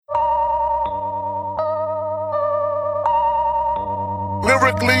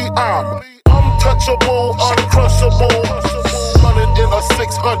Lyrically, I'm untouchable, uncrushable. Running in a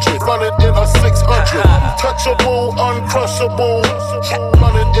 600, running in a 600. Untouchable, uncrushable.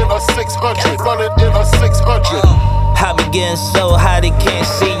 Running in a 600, running in a 600. I be getting so high they can't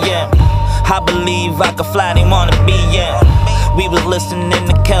see ya. I believe I could fly, they wanna be ya. We was listening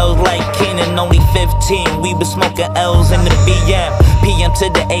to Kells like Keenan, only 15. We was smoking L's in the BM, PM to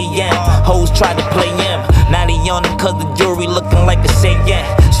the AM. Hoes tried to play him, now they on him cause the jewelry looking like a Saiyan.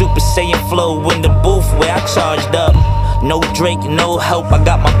 Super Saiyan flow in the booth where I charged up. No Drake, no help, I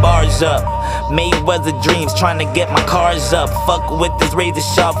got my bars up. Mayweather dreams, trying to get my cars up. Fuck with this razor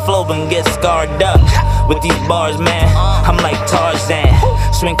sharp flow and get scarred up. With these bars, man, I'm like Tarzan.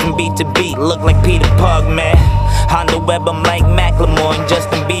 Swing from beat to beat, look like Peter Park, man. On the web, I'm like Macklemore and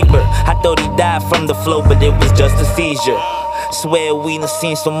Justin Bieber. I thought he died from the flow, but it was just a seizure. Swear we done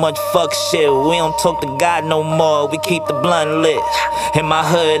seen so much fuck shit. We don't talk to God no more, we keep the blunt lit. In my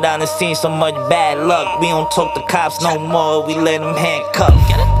hood, I done seen so much bad luck. We don't talk to cops no more, we let them handcuff.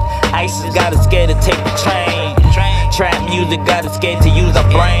 ISIS got us scared to take the train. Trap music got us scared to use our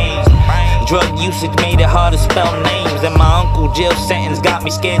brains. Drug usage made it hard to spell names. And my uncle jail sentence got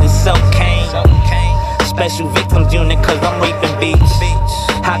me scared to sell cane. Special victims unit cause I'm raping beats.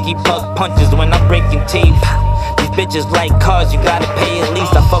 Hockey puck punches when I'm breaking teeth. These bitches like cars, you gotta pay at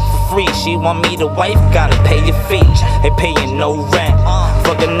least. I fuck for free, she want me the wife, gotta pay your fee. They paying no rent,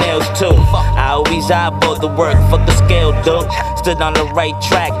 fuck the nails too. I always eyeball the work, fuck the scale dude. Stood on the right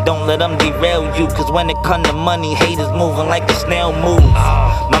track, don't let them derail you. Cause when it come to money, haters moving like a snail move.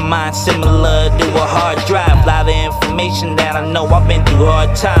 My mind similar to a hard drive. Lot of information that I know, I've been through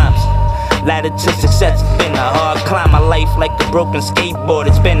hard times. Ladder to success, it's been a hard climb. My life like a broken skateboard,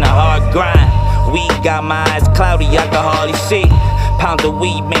 it's been a hard grind. Weed got my eyes cloudy, I can hardly see. Pounds of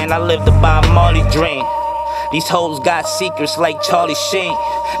weed, man, I live to buy a Marley dream. These hoes got secrets like Charlie Sheen.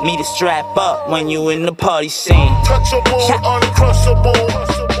 Me to strap up when you in the party scene. Untouchable, uncrushable.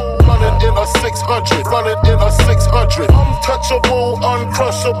 Running in a 600, running in a 600. Untouchable,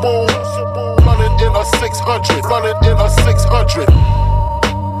 uncrushable. Running in a 600, running in a 600.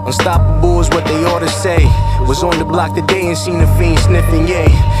 Unstoppable is what they ought to say. Was on the block today and seen the fiend sniffing, yay.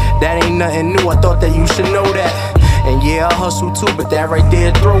 That ain't nothing new, I thought that you should know that. And yeah, I hustle too, but that right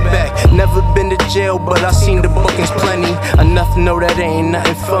there throwback. Never been to jail, but I seen the bookings plenty. Enough to know that ain't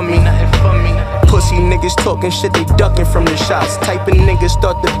nothing for me. Pussy niggas talking shit, they ducking from the shots. Type of niggas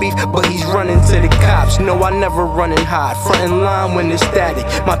start the beef, but he's running to the cops. No, I never run and hide, frontin' line when it's static.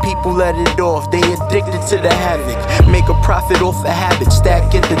 My people let it off, they addicted to the havoc. Make a profit off a habit,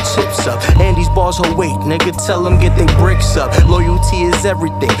 stack, get the chips up. And these bars hold weight, nigga tell them get they bricks up. Loyalty is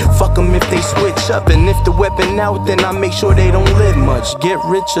everything, fuck them if they switch up. And if the weapon out, then I make sure they don't live much. Get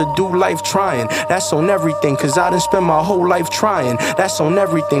rich or do life trying, that's on everything. Cause I done spent my whole life trying, that's on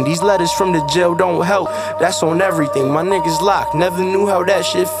everything. These letters from the jail don't help, that's on everything. My niggas locked, never knew how that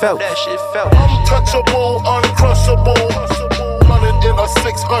shit felt. Untouchable, uncrushable. Running in a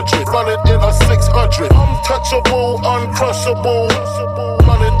 600, running in a 600. Untouchable, uncrushable.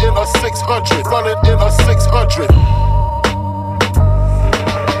 Running in a 600, running in a 600.